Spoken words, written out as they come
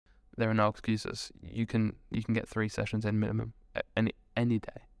there are no excuses. You can get 3 sessions in minimum any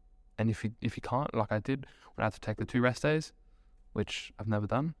day. And if you can't, like I did, when I had to take the 2 rest days, which I've never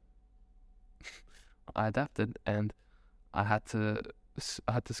done, I adapted and I had to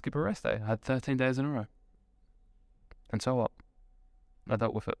skip a rest day. I had 13 days in a row. And so what? I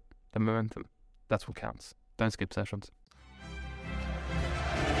dealt with it. The momentum. That's what counts. Don't skip sessions.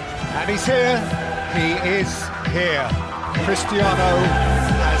 And he's here. He is here. Cristiano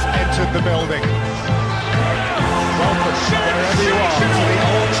has entered the building. Welcome, wherever you are, to the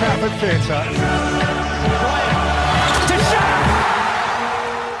Old Trafford Theatre.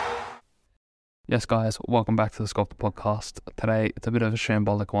 Yes, guys, welcome back to the Sculptor Podcast. Today, it's a bit of a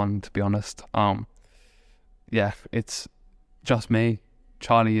shambolic one, to be honest. It's just me.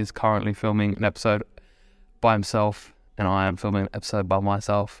 Charlie is currently filming an episode by himself, and I am filming an episode by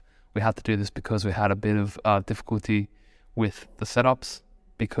myself. We had to do this because we had a bit of difficulty with the setups,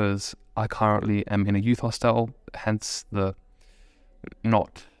 because I currently am in a youth hostel, hence the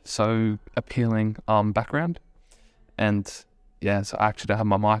not so appealing background. And so I actually don't have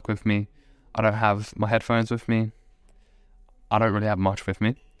my mic with me. I don't have my headphones with me. I don't really have much with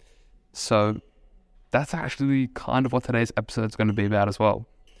me. So that's actually kind of what today's episode is going to be about as well.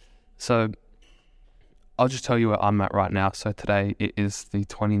 So I'll just tell you where I'm at right now. So today it is the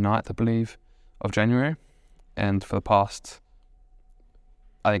 29th, I believe, of January. And for the past,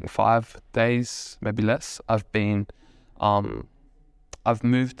 I think 5 days, maybe less, I've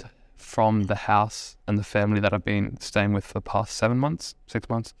moved from the house and the family that I've been staying with for the past 6 months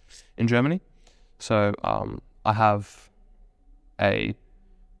in Germany. So I have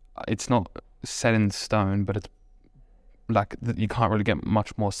it's not set in stone, but it's like you can't really get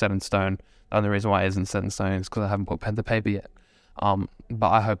much more set in stone. The only reason why it isn't set in stone is because I haven't put pen to paper yet. But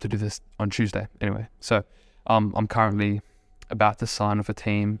I hope to do this on Tuesday anyway. So I'm currently about to sign with a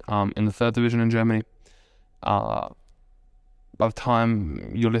team in the 3rd division in Germany. By the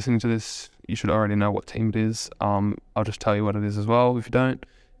time you're listening to this, you should already know what team it is. I'll just tell you what it is as well if you don't.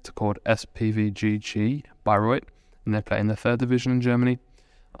 It's called SPVGG Bayreuth, and they play in the 3rd division in Germany.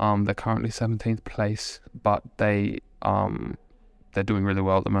 They're currently 17th place, but they're doing really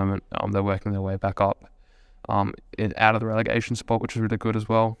well at the moment. They're working their way back up out of the relegation spot, which is really good as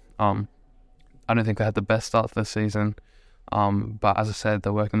well. I don't think they had the best start to the season. But as I said,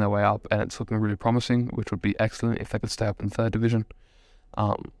 they're working their way up, and it's looking really promising, which would be excellent if they could stay up in 3rd division.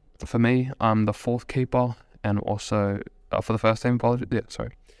 For me, I'm the 4th keeper, and also for the first team.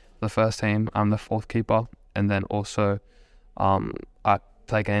 The first team, I'm the 4th keeper, and then also I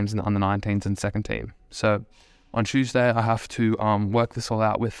play games in the under-19s and 2nd team. So on Tuesday, I have to work this all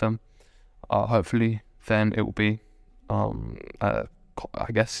out with them. Hopefully, then it will be a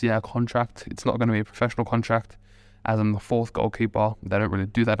contract. It's not going to be a professional contract, as I'm the 4th goalkeeper. They don't really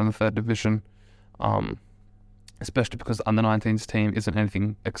do that in the 3rd division, especially because the under-19s team isn't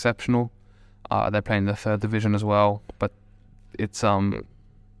anything exceptional. They're playing the 3rd division as well, but it's the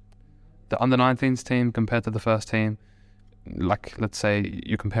under-19s team compared to the first team. Like, let's say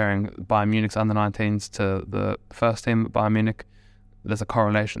you're comparing Bayern Munich's under-19s to the first team at Bayern Munich. There's a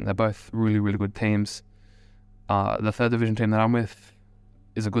correlation. They're both really, really good teams. The 3rd division team that I'm with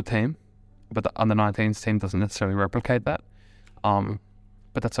is a good team, but the under-19s team doesn't necessarily replicate that. But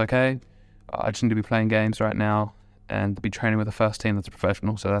that's okay. I just need to be playing games right now and be training with the first team that's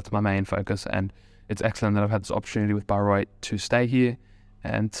professional. So that's my main focus. And it's excellent that I've had this opportunity with Bayreuth to stay here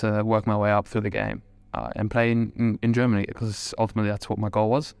and to work my way up through the game and play in Germany, because ultimately that's what my goal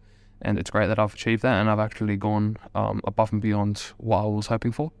was. And it's great that I've achieved that, and I've actually gone above and beyond what I was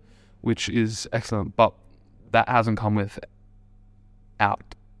hoping for, which is excellent. But that hasn't come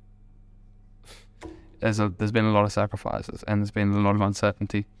without. There's been a lot of sacrifices, and there's been a lot of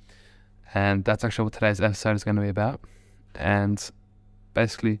uncertainty, and that's actually what today's episode is going to be about. And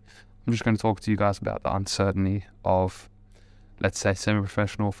basically, I'm just going to talk to you guys about the uncertainty of, let's say,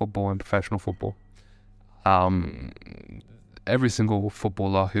 semi-professional football and professional football. Every single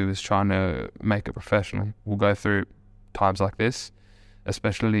footballer who is trying to make it professional will go through times like this,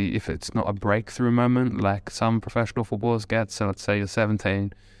 especially if it's not a breakthrough moment like some professional footballers get. So let's say you're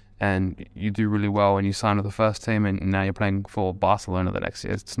 17 and you do really well and you sign with the first team, and now you're playing for Barcelona the next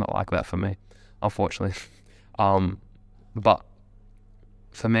year. It's not like that for me, unfortunately. But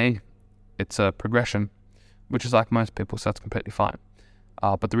for me, it's a progression, which is like most people, so that's completely fine.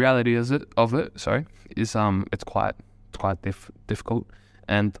 But the reality is it's quite difficult,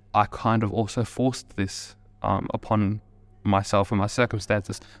 and I kind of also forced this upon myself and my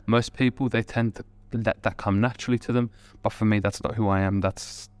circumstances. Most people, they tend to let that come naturally to them, but for me, that's not who I am.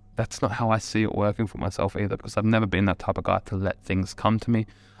 That's not how I see it working for myself either, because I've never been that type of guy to let things come to me.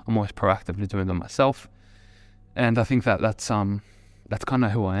 I'm always proactively doing them myself. And I think that's kind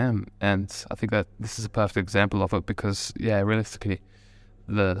of who I am. And I think that this is a perfect example of it because, realistically,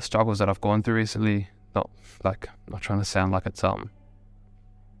 the struggles that I've gone through recently, not trying to sound like it's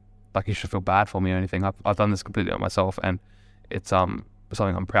like you should feel bad for me or anything. I've done this completely on myself, and it's something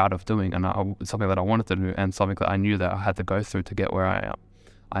I'm proud of doing, and it's something that I wanted to do, and something that I knew that I had to go through to get where I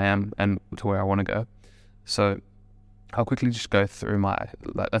am and to where I want to go. So I'll quickly just go through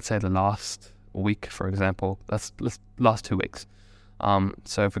let's say the last week, for example. Let's last 2 weeks.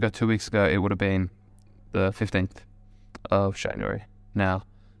 So if we go 2 weeks ago, it would have been the 15th of January. Now,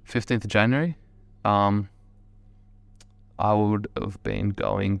 15th of January, I would have been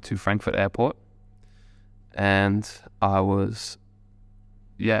going to Frankfurt Airport, and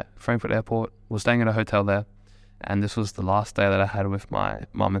Frankfurt Airport, was staying at a hotel there, and this was the last day that I had with my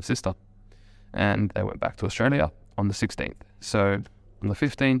mum and sister, and they went back to Australia on the 16th. So on the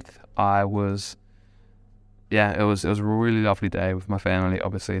 15th, it was a really lovely day with my family.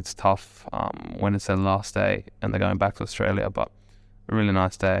 Obviously, it's tough when it's their last day and they're going back to Australia, but a really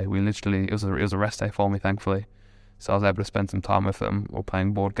nice day. It was a rest day for me, thankfully. So I was able to spend some time with them or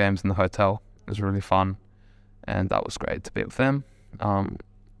playing board games in the hotel. It was really fun, and that was great to be with them.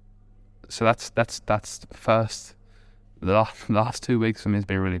 So that's first. The last 2 weeks for me has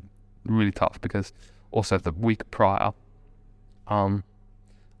been really, really tough because also the week prior, I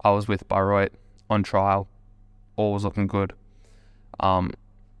was with Bayreuth on trial. All was looking good. So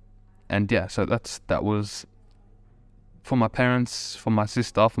that was for my parents, for my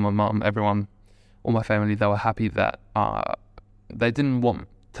sister, for my mum, everyone, all my family. They were happy that they didn't want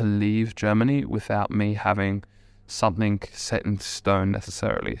to leave Germany without me having something set in stone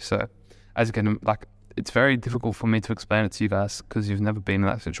necessarily. So as you can, it's very difficult for me to explain it to you guys because you've never been in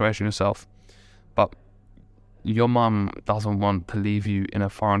that situation yourself. But your mum doesn't want to leave you in a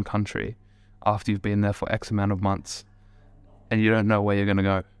foreign country after you've been there for X amount of months and you don't know where you're going to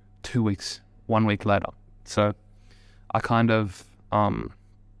go 2 weeks, 1 week later. So I kind of, I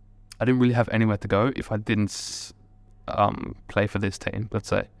didn't really have anywhere to go if I didn't play for this team, let's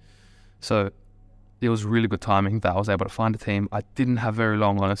say. So it was really good timing that I was able to find a team. I didn't have very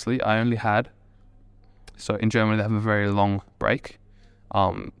long, honestly. So in Germany, they have a very long break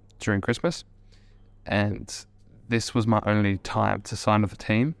during Christmas. And this was my only time to sign with a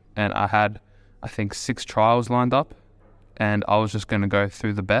team. And I had, I think, 6 trials lined up. And I was just going to go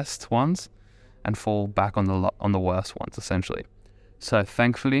through the best ones and fall back on the worst ones, essentially. So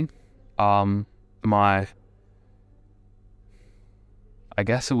thankfully, I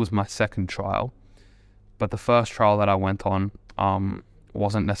guess it was my second trial. But the first trial that I went on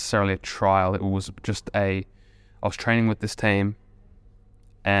wasn't necessarily a trial. It was just I was training with this team,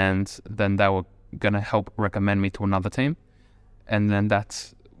 and then they were going to help recommend me to another team. And then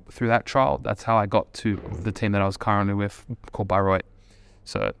through that trial, that's how I got to the team that I was currently with, called Bayreuth.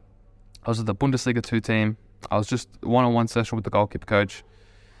 So I was with the Bundesliga 2 team. I was just one-on-one session with the goalkeeper coach,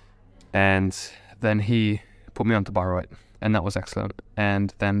 and then he put me onto Bayreuth, and that was excellent.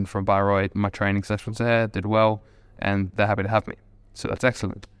 And then from Bayreuth, my training sessions there did well, and they're happy to have me. So that's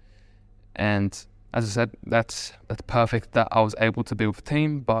excellent. And as I said, that's perfect that I was able to be with a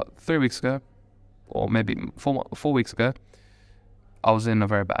team. But 3 weeks ago, or maybe 4 weeks ago, I was in a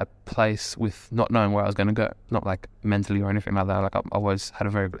very bad place with not knowing where I was going to go. Not like mentally or anything like that. Like I always had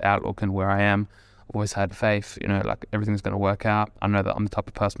a very good outlook in where I am. Always had faith, like everything's going to work out. I know that I'm the type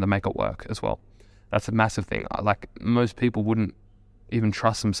of person to make it work as well. That's a massive thing. Like most people wouldn't even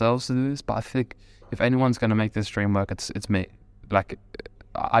trust themselves to do this, but I think if anyone's going to make this dream work, it's me. Like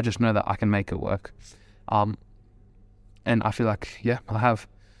I just know that I can make it work. And I feel like, I have.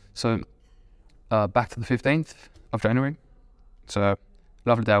 So back to the 15th of January. So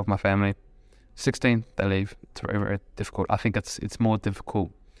lovely day with my family. 16th, they leave. It's very, very difficult. I think it's more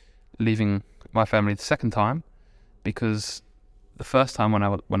difficult leaving my family the second time, because the first time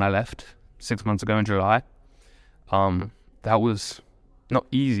when I left 6 months ago in July, that was not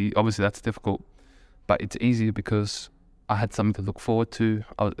easy. Obviously, that's difficult, but it's easy because I had something to look forward to.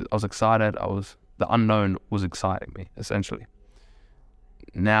 I was excited. The unknown was exciting me, essentially.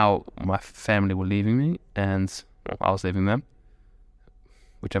 Now my family were leaving me, and I was leaving them,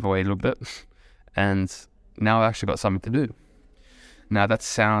 whichever way you looked at it. And now I've actually got something to do. Now that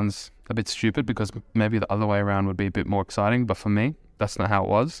sounds a bit stupid because maybe the other way around would be a bit more exciting, but for me, that's not how it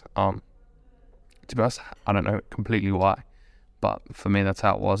was. To be honest, I don't know completely why, but for me, that's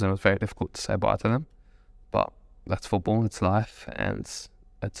how it was, and it was very difficult to say bye to them. But that's football, it's life, and it's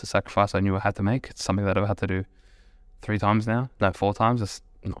a sacrifice I knew I had to make. It's something that I've had to do 4 times. It's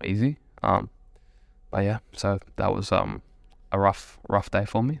not easy. But yeah, so that was a rough day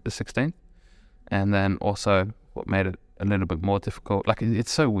for me, the 16th. And then also what made it a little bit more difficult, like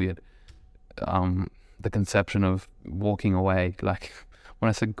it's so weird, the conception of walking away. Like when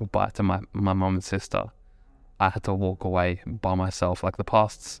I said goodbye to my mum and sister, I had to walk away by myself. Like the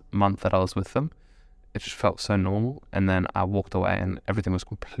past month that I was with them, it just felt so normal. And then I walked away and everything was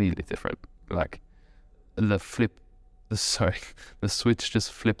completely different. Like the switch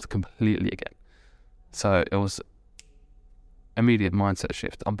just flipped completely again. So it was immediate mindset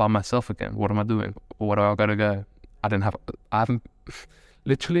shift. I'm by myself again. What am I doing? Where do I gotta go? I haven't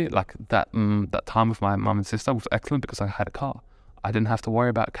literally, like that time with my mum and sister was excellent because I had a car. I didn't have to worry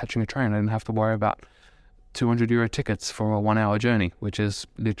about catching a train. I didn't have to worry about €200 tickets for a 1 hour journey, which is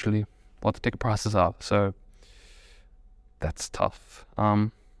literally what the ticket prices are. So that's tough.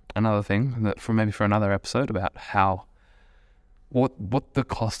 Another thing that for another episode about what the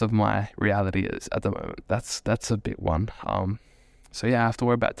cost of my reality is at the moment. That's a big one. So yeah, I have to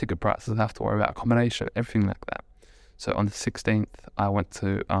worry about ticket prices. I have to worry about accommodation, everything like that. So on the 16th, I went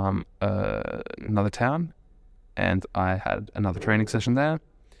to another town, and I had another training session there.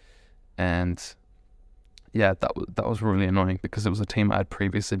 And yeah, that was really annoying because it was a team I had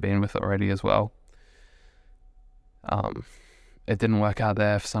previously been with already as well. It didn't work out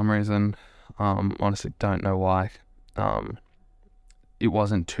there for some reason. Honestly, don't know why. It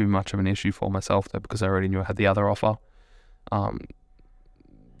wasn't too much of an issue for myself though, because I already knew I had the other offer.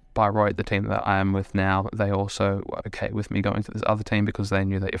 Bayreuth, the team that I am with now, they also were okay with me going to this other team because they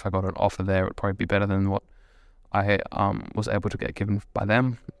knew that if I got an offer there, it would probably be better than what I was able to get given by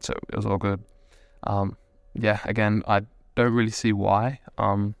them. So it was all good. Yeah, again, I don't really see why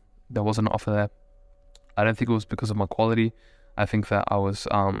there was an offer there. I don't think it was because of my quality. I think that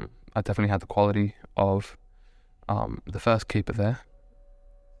I definitely had the quality of the first keeper there.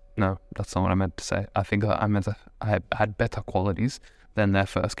 No, that's not what I meant to say. I think that I had better qualities than their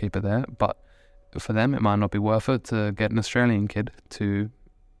first keeper there, but for them it might not be worth it to get an Australian kid to,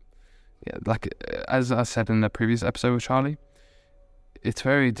 yeah, like as I said in the previous episode with Charlie, it's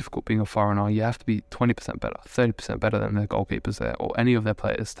very difficult being a foreigner. You have to be 20% better, 30% better than their goalkeepers there, or any of their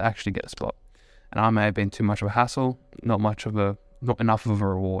players to actually get a spot. And I may have been too much of a hassle, not enough of a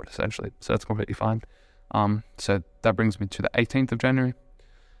reward, essentially. So that's completely fine. So that brings me to the 18th of January.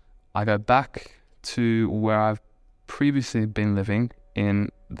 I go back to where I've previously been living in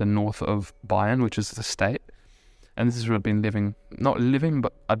the north of Bayern, which is the state. And this is where I've been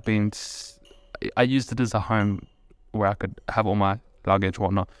but I used it as a home where I could have all my luggage,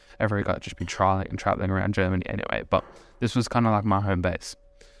 whatnot. Every guy just be traveling around Germany anyway. But this was kind of like my home base.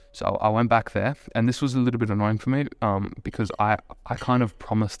 So I went back there, and this was a little bit annoying for me because I kind of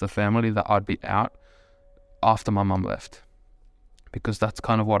promised the family that I'd be out after my mum left, because that's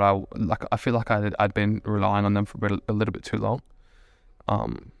kind of what I feel like I'd been relying on them for a little bit too long.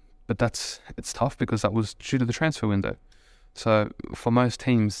 But it's tough because that was due to the transfer window. So for most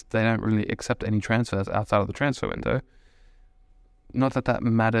teams, they don't really accept any transfers outside of the transfer window. Not that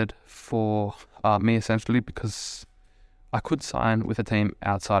mattered for me essentially, because I could sign with a team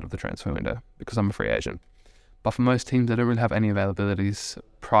outside of the transfer window because I'm a free agent. But for most teams, they don't really have any availabilities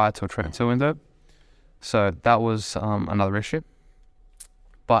prior to a transfer window. So that was another issue.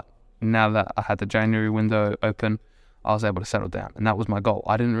 But now that I had the January window open, I was able to settle down. And that was my goal.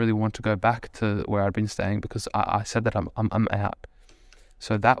 I didn't really want to go back to where I'd been staying because I said that I'm out.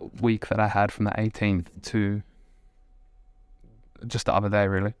 So that week that I had from the 18th to just the other day,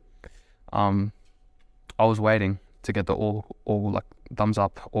 really, I was waiting to get the all like thumbs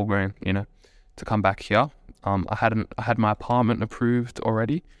up, all green, to come back here. I had my apartment approved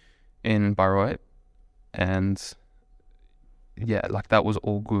already in Bayreuth, and yeah, like that was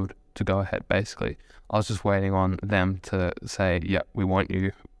all good to go ahead. Basically, I was just waiting on them to say, yeah, we want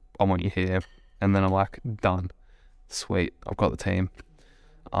you, I want you here, and then I'm like, done, sweet, I've got the team.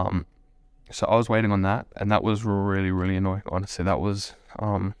 So I was waiting on that, and that was really, really annoying. Honestly, that was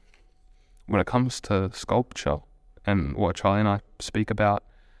when it comes to sculpture and what Charlie and I speak about,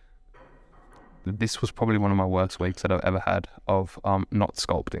 this was probably one of my worst weeks that I've ever had of not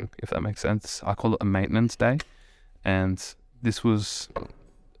sculpting, if that makes sense. I call it a maintenance day, and this was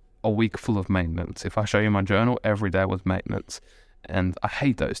a week full of maintenance. If I show you my journal, every day was maintenance, and I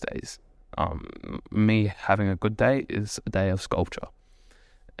hate those days. Me having a good day is a day of sculpture,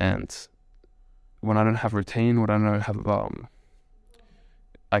 and when I don't have routine, when I don't have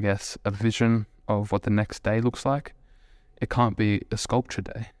I guess a vision of what the next day looks like, it can't be a sculpture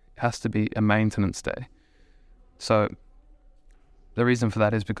day. It has to be a maintenance day. So the reason for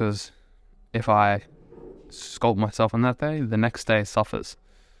that is because if I sculpt myself on that day, the next day suffers.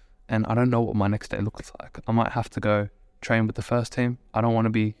 And I don't know what my next day looks like. I might have to go train with the first team. I don't want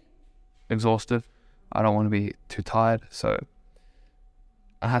to be exhausted. I don't want to be too tired. So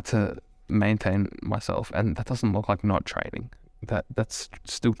I had to maintain myself, and that doesn't look like not training. That's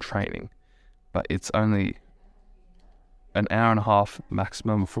still training, but it's only an hour and a half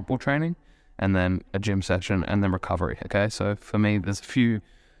maximum of football training, and then a gym session, and then recovery. Okay, so for me, there's a few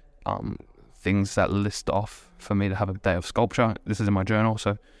things that list off for me to have a day of sculpture. This is in my journal,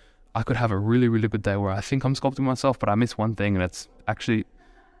 so I could have a really, really good day where I think I'm sculpting myself, but I miss one thing, and it's actually,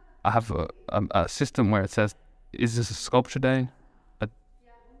 I have a system where it says, is this a sculpture day? I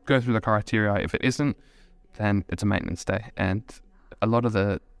go through the criteria. If it isn't, then it's a maintenance day. And a lot of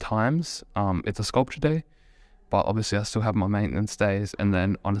the times, it's a sculpture day, but obviously I still have my maintenance days. And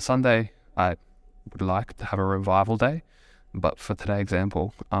then on a Sunday, I would like to have a revival day. But for today's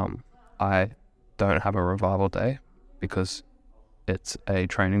example, I don't have a revival day because it's a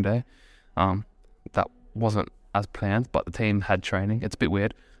training day. That wasn't as planned, but the team had training. It's a bit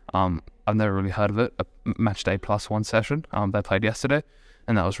weird. I've never really heard of it. A match day plus one session. They played yesterday,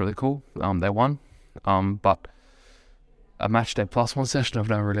 and that was really cool. They won. But a match day plus one session I've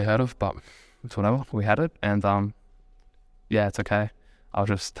never really heard of, but it's whatever. We had it, and yeah, it's okay. I'll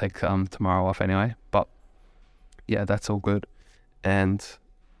just take tomorrow off anyway. But yeah, that's all good. And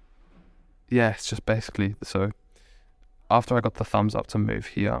yeah, it's just basically, so after I got the thumbs up to move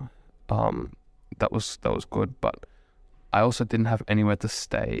here, that was good, but I also didn't have anywhere to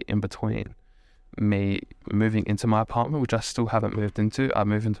stay in between me moving into my apartment, which I still haven't moved into. I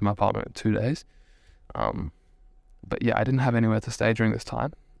moved into my apartment in 2 days. But yeah, I didn't have anywhere to stay during this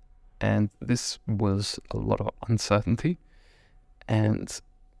time, and this was a lot of uncertainty, and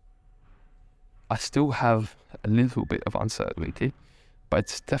I still have a little bit of uncertainty, but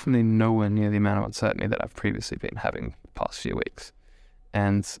it's definitely nowhere near the amount of uncertainty that I've previously been having the past few weeks.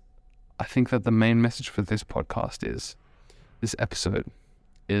 And I think that the main message for this episode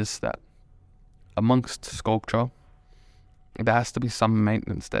is that amongst sculpture, there has to be some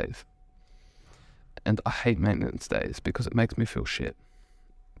maintenance days. And I hate maintenance days because it makes me feel shit.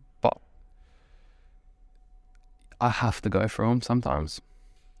 But I have to go through them sometimes.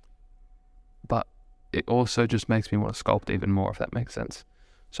 But it also just makes me want to sculpt even more, if that makes sense.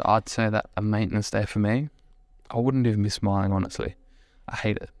 So I'd say that a maintenance day for me, I wouldn't even be smiling, honestly. I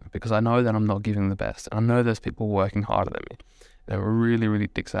hate it because I know that I'm not giving the best. And I know there's people working harder than me. That really, really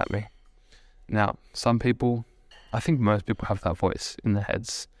dicks at me. Now, some people, I think most people have that voice in their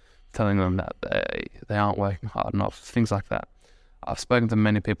heads telling them that they aren't working hard enough, things like that. I've spoken to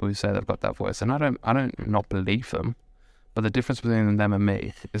many people who say they've got that voice, and I don't not believe them. But the difference between them and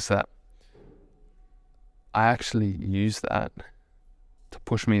me is that I actually use that to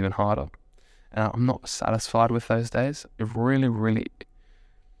push me even harder. And I'm not satisfied with those days. It really, really,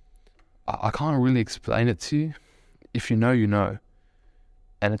 I can't really explain it to you. If you know, you know.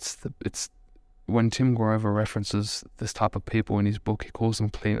 And it's when Tim Grover references this type of people in his book, he calls them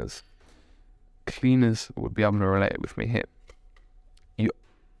cleaners. Cleaners would be able to relate with me here.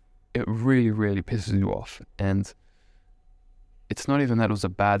 It really, really pisses you off. And it's not even that it was a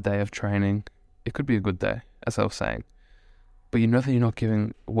bad day of training. It could be a good day, as I was saying. But you know that you're not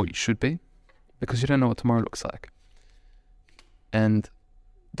giving what you should be because you don't know what tomorrow looks like. And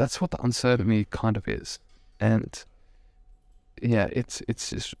that's what the uncertainty kind of is. And yeah, it's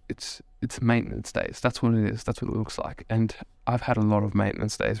maintenance days. That's what it is. That's what it looks like. And I've had a lot of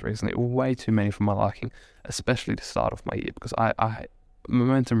maintenance days recently, way too many for my liking, especially to start off my year, because I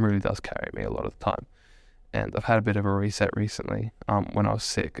momentum really does carry me a lot of the time. And I've had a bit of a reset recently when I was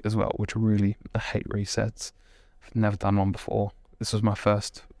sick as well, which really, I hate resets. I've never done one before. This was my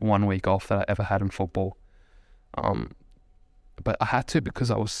first 1 week off that I ever had in football. But I had to because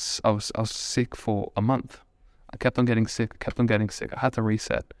I was sick for a month. I kept on getting sick. I had to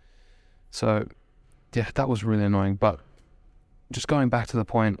reset. So, yeah, that was really annoying. But just going back to the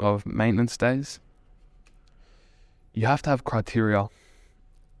point of maintenance days, you have to have criteria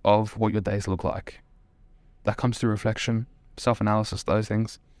of what your days look like. That comes through reflection, self-analysis, those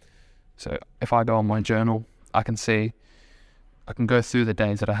things. So if I go on my journal, I can go through the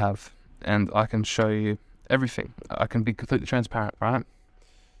days that I have, and I can show you everything. I can be completely transparent, right?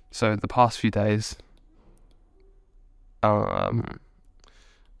 So the past few days, so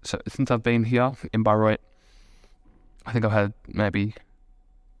since I've been here in Bayreuth, I think I've had maybe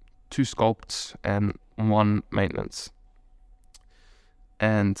 2 sculpts and 1 maintenance.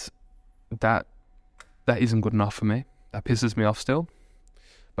 And that isn't good enough for me. That pisses me off still.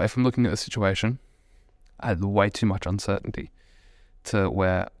 But if I'm looking at the situation, I had way too much uncertainty to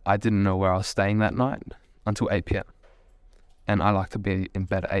where I didn't know where I was staying that night until 8 p.m. And I like to be in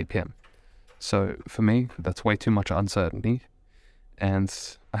bed at 8 p.m. So for me, that's way too much uncertainty, and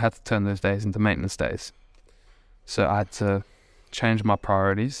I had to turn those days into maintenance days. So I had to change my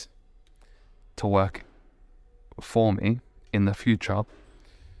priorities to work for me in the future.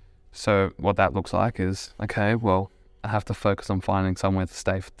 So what that looks like is, okay, well, I have to focus on finding somewhere to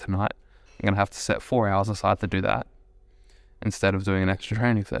stay for tonight. I'm going to have to set 4 hours aside to do that instead of doing an extra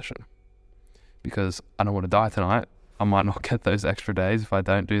training session, because I don't want to die tonight. I might not get those extra days if I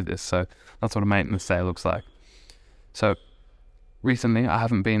don't do this. So that's what a maintenance day looks like. So recently I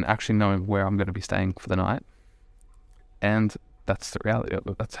haven't been actually knowing where I'm going to be staying for the night, and that's the reality of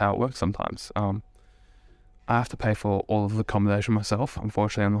it. That's how it works sometimes. I have to pay for all of the accommodation myself.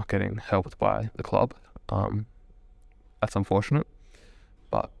 Unfortunately, I'm not getting helped by the club. That's unfortunate,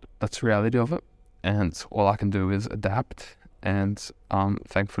 but that's the reality of it. And all I can do is adapt. And not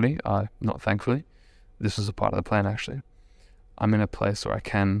thankfully, this was a part of the plan actually. I'm in a place where I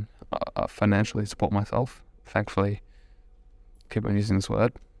can financially support myself. Thankfully, keep on using this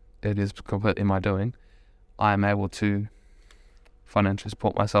word, it is completely my doing. I am able to financially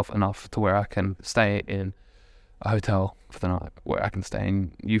support myself enough to where I can stay in a hotel for the night, where I can stay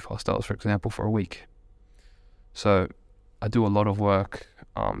in youth hostels, for example, for a week. So I do a lot of work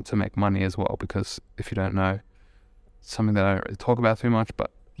to make money as well, because if you don't know, it's something that I don't really talk about too much,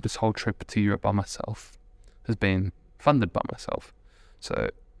 but this whole trip to Europe by myself has been funded by myself.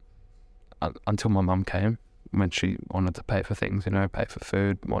 So until my mum came, when she wanted to pay for things, pay for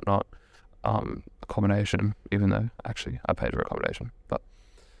food and whatnot, accommodation, even though actually I paid for accommodation, but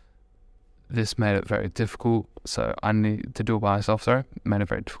this made it very difficult. So I need to do it by myself. Made it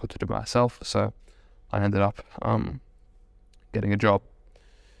very difficult to do by myself. So I ended up getting a job.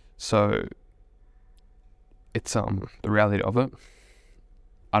 So it's the reality of it.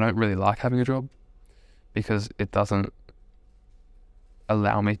 I don't really like having a job because it doesn't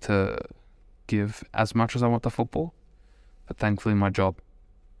allow me to give as much as I want to football. But thankfully my job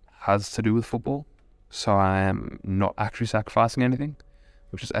has to do with football, so I am not actually sacrificing anything,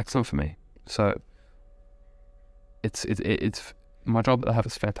 which is excellent for me. So it's my job that I have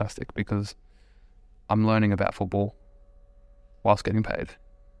is fantastic because I'm learning about football whilst getting paid.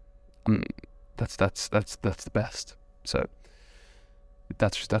 That's the best. So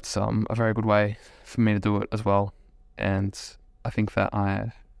that's a very good way for me to do it as well. And I think that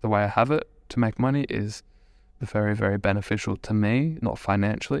the way I have it to make money is very, very beneficial to me, not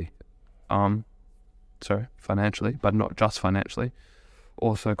financially. Financially, but not just financially.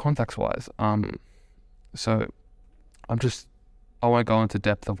 Also contacts-wise. So I won't go into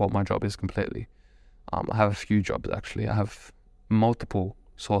depth of what my job is completely. I have a few jobs actually. I have multiple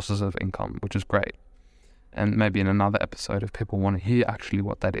sources of income, which is great. And maybe in another episode, if people want to hear actually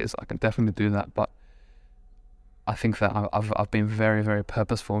what that is, I can definitely do that. But I think that I've been very, very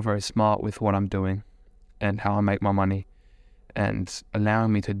purposeful and very smart with what I'm doing and how I make my money, and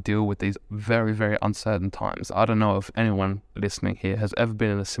allowing me to deal with these very, very uncertain times. I don't know if anyone listening here has ever been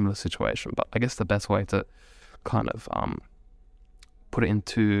in a similar situation, but I guess the best way to kind of put it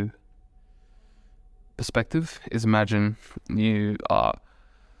into perspective is, imagine you are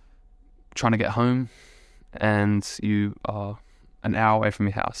trying to get home and you are an hour away from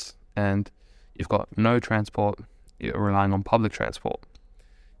your house and you've got no transport, you're relying on public transport,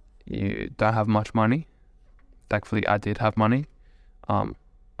 you don't have much money. Thankfully, I did have money. I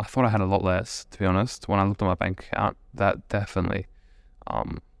thought I had a lot less, to be honest. When I looked at my bank account, that definitely, I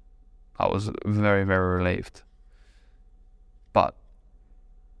was very, very relieved. But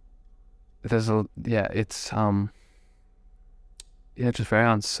it's just very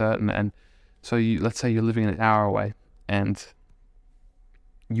uncertain. And so let's say you're living an hour away and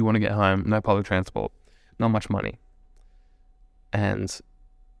you want to get home, no public transport, not much money, and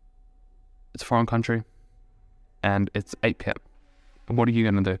it's a foreign country, and it's 8 p.m. What are you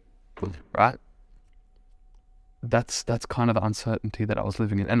going to do, right? That's kind of the uncertainty that I was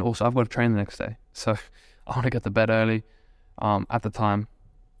living in. And also, I've got to train the next day, so I want to get to bed early. At the time,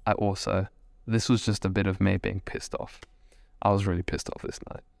 this was just a bit of me being pissed off. I was really pissed off this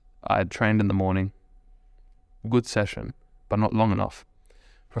night. I had trained in the morning, good session, but not long enough.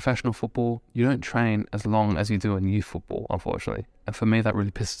 Professional football, you don't train as long as you do in youth football, unfortunately. And for me, that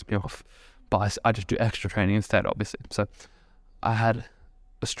really pisses me off. But I just do extra training instead, obviously. So I had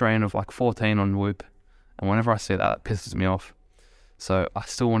a strain of like 14 on Whoop, and whenever I see that, it pisses me off. So I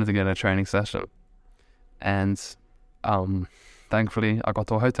still wanted to get a training session. And thankfully, I got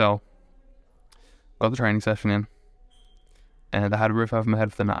to a hotel, got the training session in, and I had a roof over my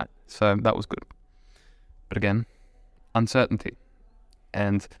head for the night. So that was good. But again, uncertainty.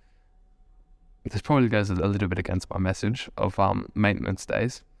 And this probably goes a little bit against my message of maintenance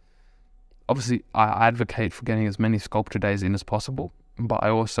days. obviously I advocate for getting as many sculpture days in as possible, but I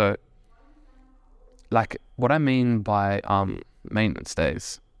also, like, what I mean by maintenance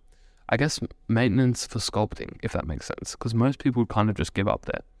days, I guess maintenance for sculpting, if that makes sense, because most people would kind of just give up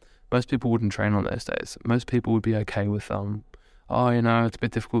there. Most people wouldn't train on those days. Most people would be okay with, it's a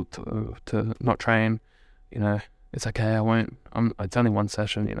bit difficult to not train, it's okay, it's only one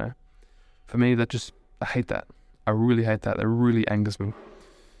session, For me, I hate that. I really hate that. That really angers me.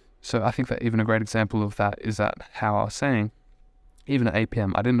 So I think that even a great example of that is that how I was saying, even at 8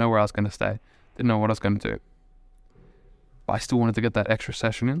 p.m, I didn't know where I was going to stay, didn't know what I was going to do, but I still wanted to get that extra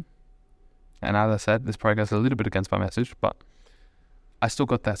session in. And as I said, this probably goes a little bit against my message, but I still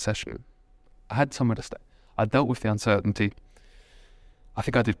got that session in. I had somewhere to stay. I dealt with the uncertainty. I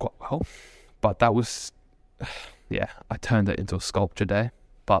think I did quite well, but that was, I turned it into a sculpture day,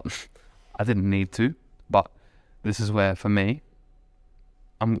 but I didn't need to. But this is where, for me,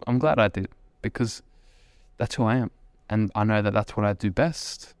 I'm glad I did, because that's who I am. And I know that that's what I do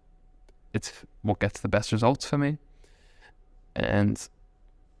best. It's what gets the best results for me. And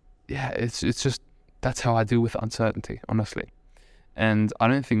it's just, that's how I deal with uncertainty, honestly. And I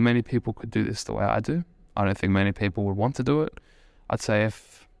don't think many people could do this the way I do. I don't think many people would want to do it. I'd say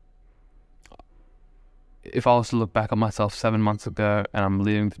if I was to look back at myself 7 months ago and I'm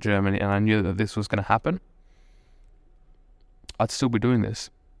leaving for Germany and I knew that this was going to happen, I'd still be doing this.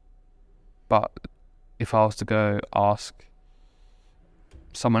 But if I was to go ask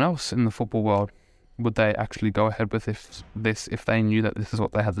someone else in the football world, would they actually go ahead with this if they knew that this is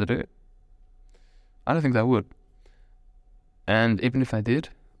what they had to do? I don't think they would. And even if they did,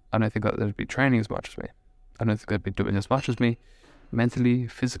 I don't think that they'd be training as much as me. I don't think they'd be doing as much as me, mentally,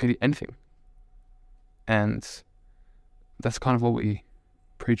 physically, anything. And that's kind of what we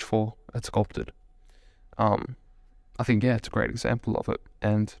preach for at Sculpted. I think, it's a great example of it.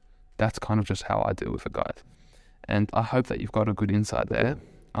 And that's kind of just how I deal with it, guys. And I hope that you've got a good insight there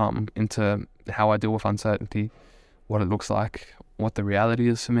into how I deal with uncertainty, what it looks like, what the reality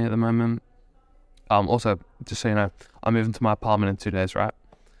is for me at the moment. Also, just so you know, I'm moving to my apartment in 2 days, right?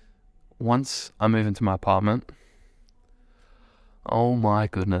 Once I move into my apartment, oh my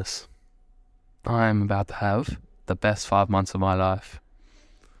goodness, I am about to have the best 5 months of my life.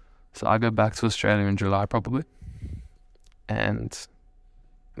 So I go back to Australia in July probably. And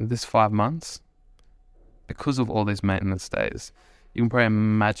this 5 months, because of all these maintenance days, you can probably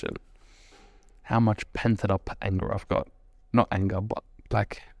imagine how much pented up anger I've got. Not anger, but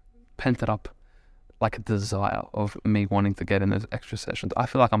like pented up, like a desire of me wanting to get in those extra sessions. I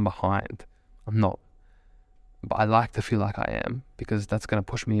feel like I'm behind. I'm not. But I like to feel like I am, because that's going to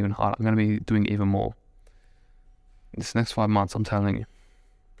push me even harder. I'm going to be doing even more. This next 5 months, I'm telling you.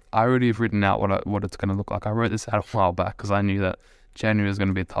 I already have written out what it's going to look like. I wrote this out a while back because I knew that January was going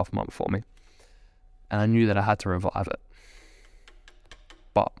to be a tough month for me. And I knew that I had to revive it.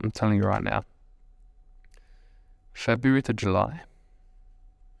 But I'm telling you right now, February to July,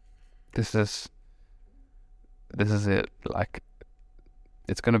 this is it. Like,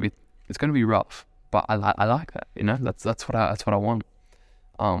 it's gonna be rough, but I like that. That's what I want.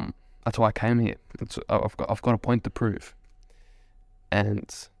 That's why I came here. I've got a point to prove.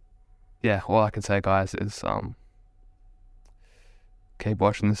 And all I can say, guys, is keep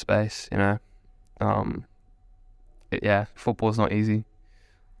watching this space. Football's not easy.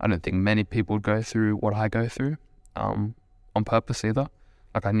 I don't think many people would go through what I go through on purpose either.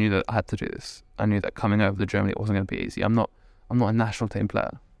 Like, I knew that I had to do this. I knew that coming over to Germany, it wasn't going to be easy. I'm not a national team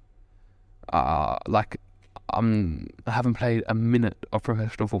player. I haven't played a minute of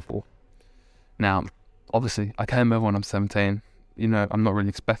professional football. Now, obviously, I came over when I'm 17. I'm not really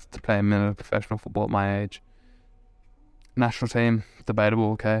expected to play a minute of professional football at my age. National team,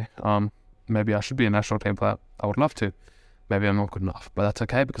 debatable, okay. Maybe I should be a national team player. I would love to. Maybe I'm not good enough, but that's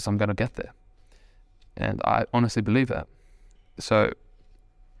okay, because I'm going to get there. And I honestly believe that. So,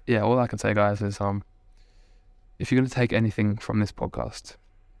 all I can say, guys, is if you're going to take anything from this podcast,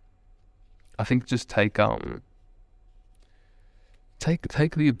 I think just take the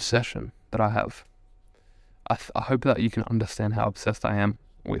obsession that I have. I hope that you can understand how obsessed I am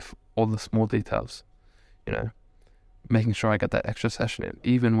with all the small details, making sure I get that extra session in,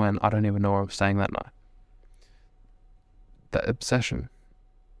 even when I don't even know where I'm staying that night. That obsession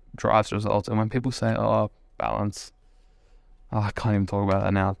drives results. And when people say, balance, I can't even talk about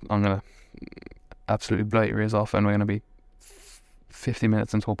that now. I'm going to absolutely blow your ears off, and we're going to be 50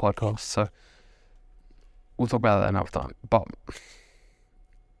 minutes into a podcast. So we'll talk about that another time. But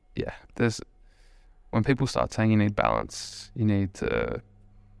when people start saying you need balance, you need to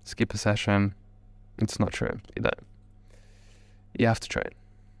skip a session, it's not true. You don't. You have to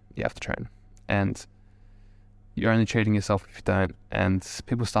train. and you're only cheating yourself if you don't. And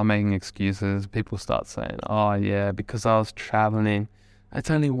people start making excuses. People start saying, oh yeah, because I was traveling, it's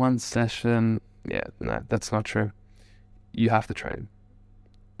only one session. Yeah, no, that's not true. You have to train.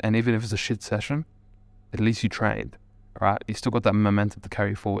 And even if it's a shit session, at least you trained, right? You still got that momentum to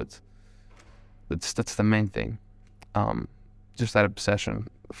carry forwards. That's the main thing. Just that obsession,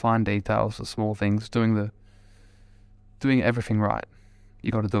 fine details, the small things, doing everything right.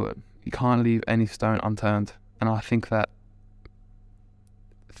 You got to do it. You can't leave any stone unturned. And I think that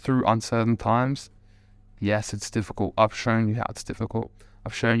through uncertain times, yes, it's difficult. I've shown you how it's difficult.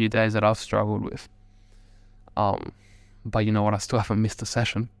 I've shown you days that I've struggled with. But you know what? I still haven't missed a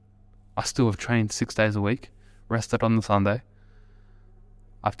session. I still have trained 6 days a week, rested on the Sunday.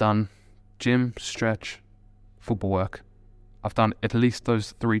 I've done gym, stretch, football work. I've done at least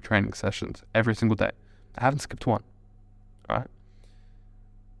those 3 training sessions every single day. I haven't skipped one, right?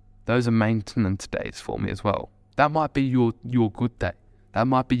 Those are maintenance days for me as well. That might be your good day. That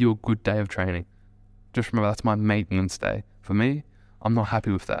might be your good day of training. Just remember, that's my maintenance day. For me, I'm not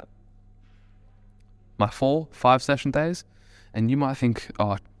happy with that. My 4-5 session days, and you might think,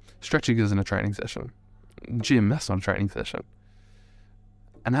 oh, stretching isn't a training session. Gym, that's not a training session.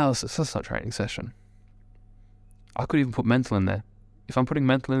 Analysis, that's not a training session. I could even put mental in there. If I'm putting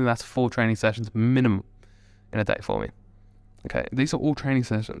mental in, that's 4 training sessions minimum in a day for me. Okay, these are all training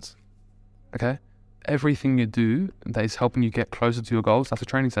sessions. Okay, everything you do that is helping you get closer to your goals, that's a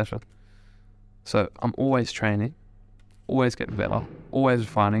training session. So I'm always training, always getting better, always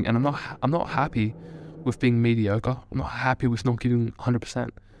refining, and I'm not happy with being mediocre. I'm not happy with not giving 100%.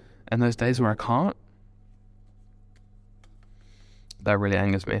 And those days where I can't, that really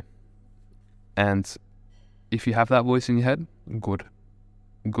angers me. And if you have that voice in your head, good.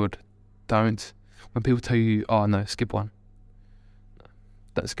 Don't. When people tell you, oh no, skip one.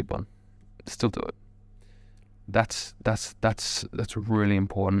 Don't skip one. Still do it. That's really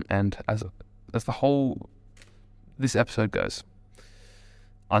important. And as the whole this episode goes,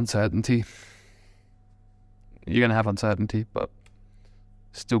 uncertainty. You're gonna have uncertainty, but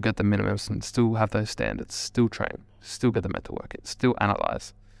still get the minimums and still have those standards. Still train. Still get the mental work in. Still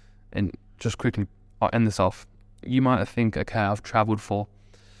analyze. And just quickly, I'll end this off. You might think, okay, I've travelled for.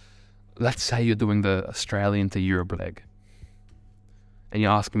 Let's say you're doing the Australian to Europe leg. And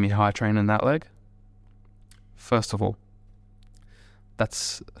you're asking me how I train in that leg? First of all,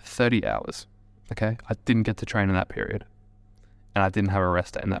 that's 30 hours, okay? I didn't get to train in that period. And I didn't have a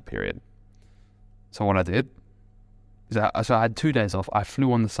rest day in that period. So what I did is I had 2 days off. I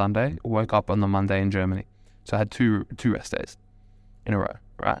flew on the Sunday, woke up on the Monday in Germany. So I had two rest days in a row,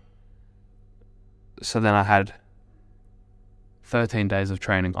 right? So then I had 13 days of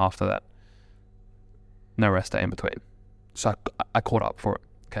training after that. No rest day in between. So I caught up for it.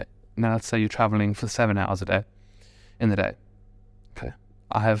 Okay. Now let's say you're traveling for 7 hours a day in the day. Okay.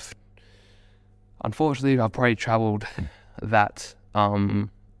 Unfortunately, I've probably traveled that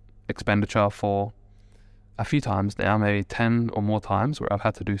expenditure for a few times now, maybe 10 or more times, where I've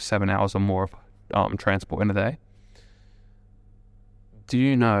had to do 7 hours or more of transport in a day. Do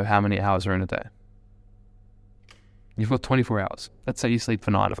you know how many hours are in a day? You've got 24 hours. Let's say you sleep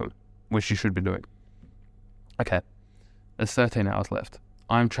for 9 of them, which you should be doing. Okay. There's 13 hours left.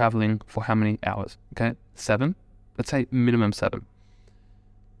 I'm traveling for how many hours? Okay, 7. Let's say minimum 7.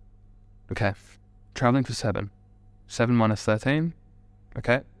 Okay, traveling for 7. 7 minus 13.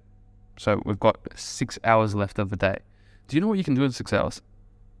 Okay, so we've got 6 hours left of the day. Do you know what you can do in 6 hours?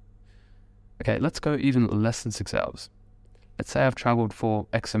 Okay, let's go even less than 6 hours. Let's say I've traveled for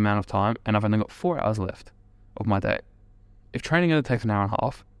X amount of time and I've only got 4 hours left of my day. If training only takes an hour and a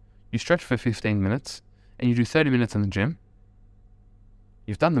half, you stretch for 15 minutes and you do 30 minutes in the gym.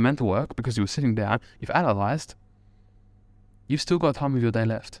 You've done the mental work because you were sitting down, you've analysed, you've still got time of your day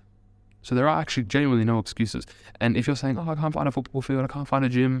left. So there are actually genuinely no excuses. And if you're saying, oh, I can't find a football field, I can't find a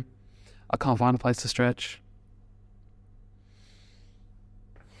gym, I can't find a place to stretch.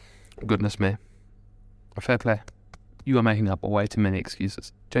 Goodness me. Fair play. You are making up way too many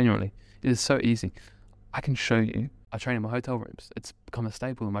excuses. Genuinely. It is so easy. I can show you. I train in my hotel rooms. It's become a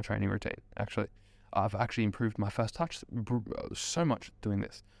staple in my training routine, actually. I've actually improved my first touch so much doing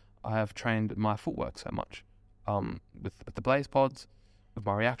this. I have trained my footwork so much. With the Blaze pods, with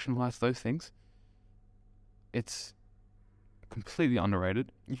my reaction lights, those things. It's completely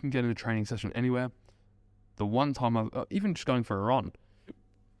underrated. You can get in a training session anywhere. The one time even just going for a run.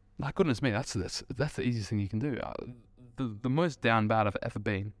 My goodness me, that's the easiest thing you can do. The most down bad I've ever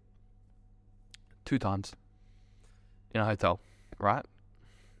been. 2 times. In a hotel, right?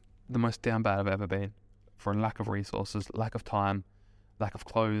 The most down bad I've ever been. For lack of resources, lack of time, lack of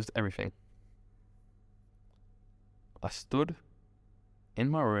clothes, everything. I stood in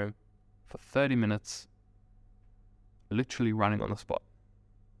my room for 30 minutes, literally running on the spot.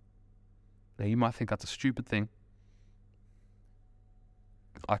 Now, you might think that's a stupid thing.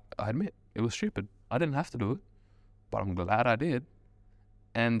 I admit, it was stupid. I didn't have to do it, but I'm glad I did.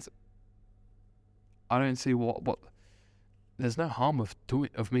 And I don't see what there's no harm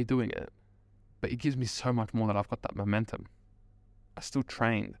of me doing it, but it gives me so much more that I've got that momentum. I still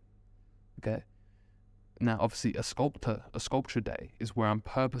trained, okay? Now, obviously, a sculpture day is where I'm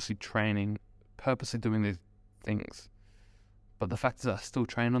purposely training, purposely doing these things. But the fact is I still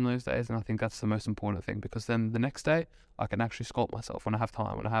train on those days, and I think that's the most important thing, because then the next day, I can actually sculpt myself when I have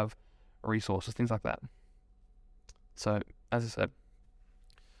time, when I have resources, things like that. So, as I said,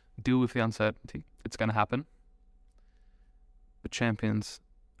 deal with the uncertainty. It's going to happen. But champions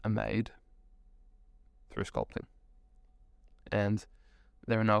are made through sculpting. And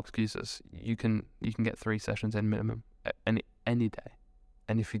there are no excuses. You can get 3 sessions in minimum any day.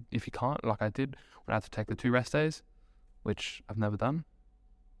 And if you can't, like I did when I had to take the 2 rest days, which I've never done,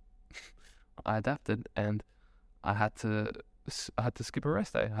 I adapted, and I had to skip a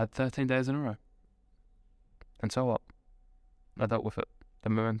rest day. I had 13 days in a row. And so what? I dealt with it. The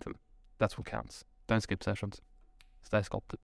momentum. That's what counts. Don't skip sessions. Stay sculpted.